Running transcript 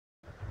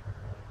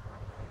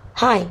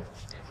Hi,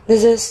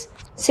 this is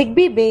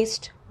Zigbee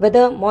based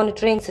weather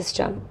monitoring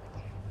system.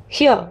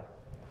 Here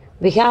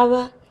we have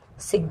a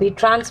Zigbee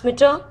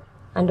transmitter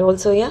and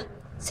also a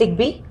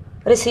Zigbee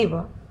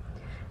receiver.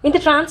 In the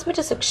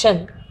transmitter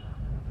section,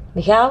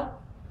 we have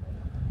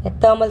a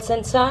thermal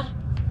sensor,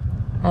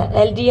 a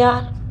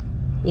LDR,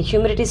 a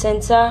humidity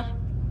sensor,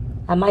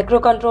 a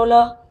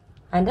microcontroller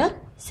and a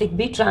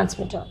Zigbee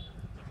transmitter.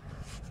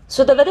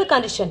 So the weather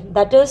condition,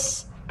 that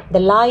is the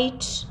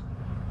light,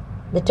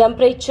 the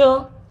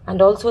temperature and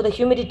also the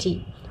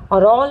humidity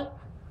are all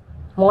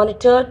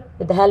monitored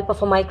with the help of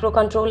a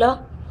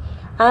microcontroller,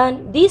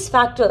 and these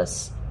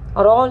factors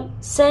are all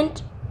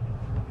sent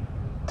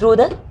through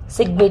the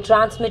Zigbee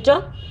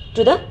transmitter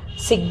to the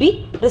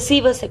Zigbee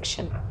receiver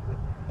section.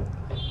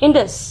 In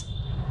this,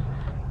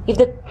 if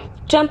the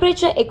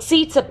temperature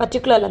exceeds a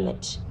particular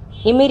limit,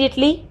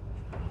 immediately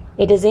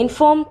it is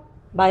informed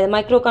by the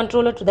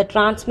microcontroller to the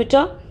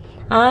transmitter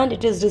and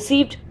it is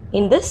received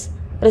in this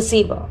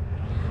receiver.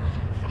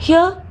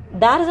 Here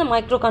there is a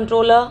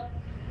microcontroller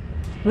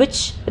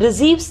which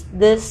receives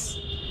these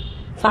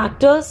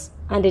factors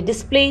and it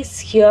displays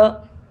here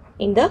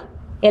in the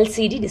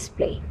LCD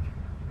display.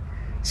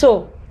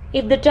 So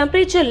if the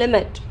temperature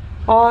limit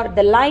or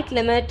the light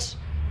limit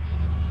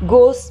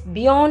goes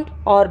beyond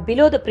or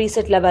below the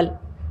preset level,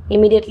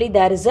 immediately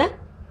there is a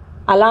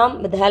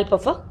alarm with the help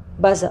of a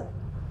buzzer.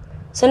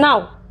 So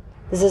now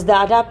this is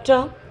the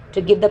adapter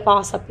to give the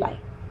power supply.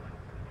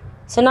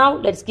 So now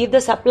let's give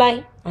the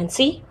supply and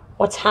see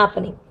what's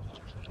happening.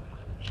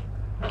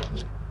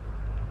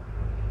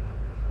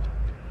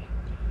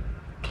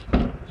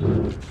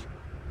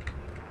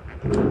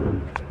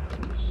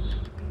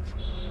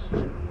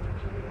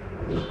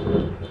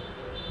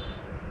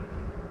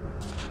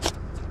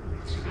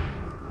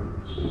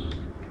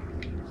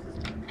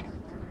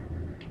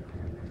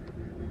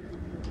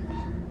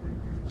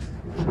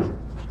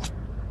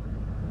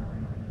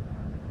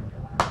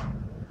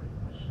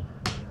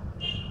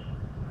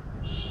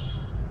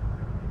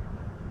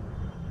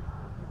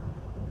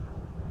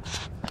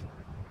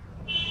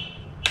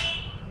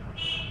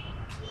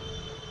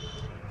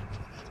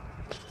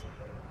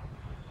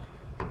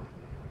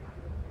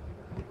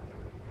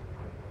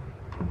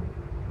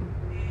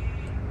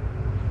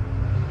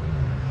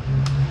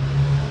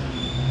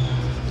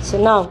 So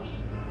now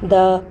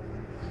the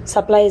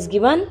supply is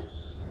given.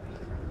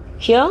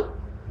 Here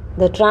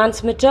the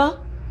transmitter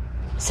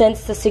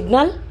sends the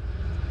signal.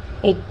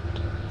 It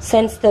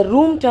sends the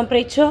room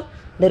temperature,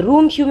 the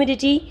room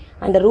humidity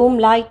and the room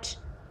light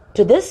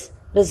to this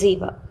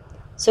receiver.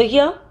 So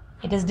here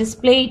it is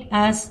displayed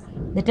as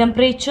the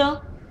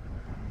temperature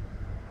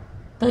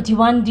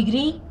 31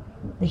 degree,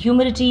 the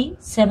humidity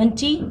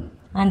 70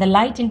 and the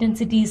light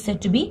intensity is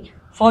said to be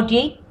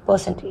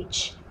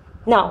 48%.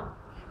 Now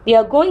we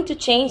are going to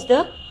change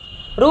the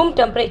room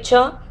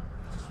temperature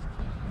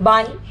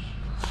by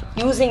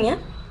using a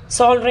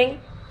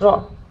soldering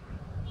rod.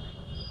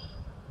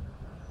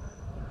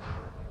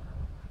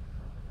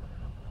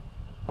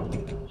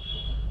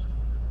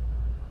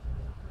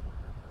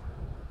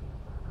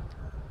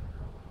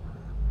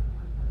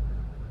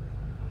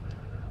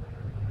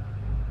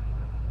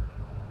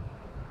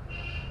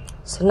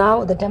 So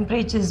now the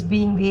temperature is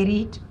being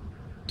varied.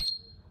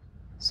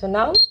 So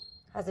now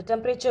as the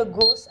temperature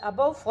goes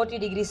above 40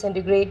 degrees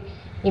centigrade,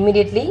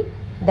 immediately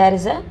there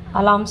is an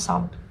alarm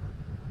sound.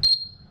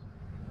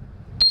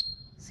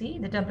 See,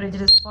 the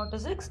temperature is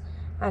 46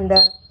 and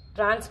the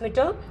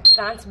transmitter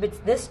transmits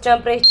this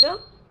temperature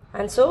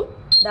and so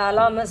the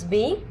alarm is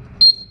being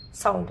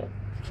sounded.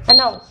 And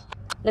now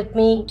let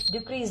me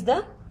decrease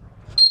the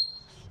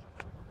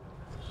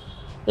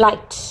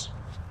light.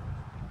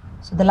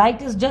 So the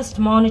light is just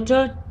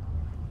monitored.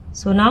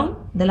 So now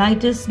the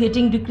light is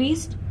getting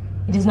decreased.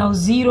 It is now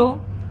 0,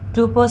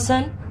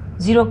 2%,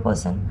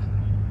 0%.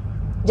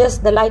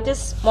 Just the light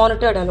is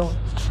monitored alone.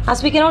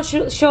 As we cannot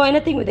show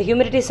anything with the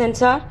humidity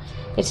sensor,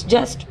 it's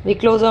just we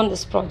close on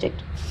this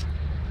project.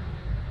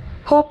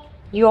 Hope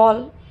you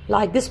all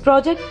like this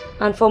project,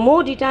 and for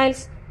more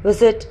details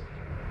visit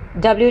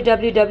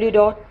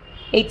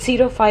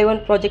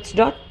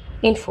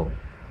www.8051projects.info.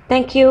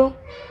 Thank you.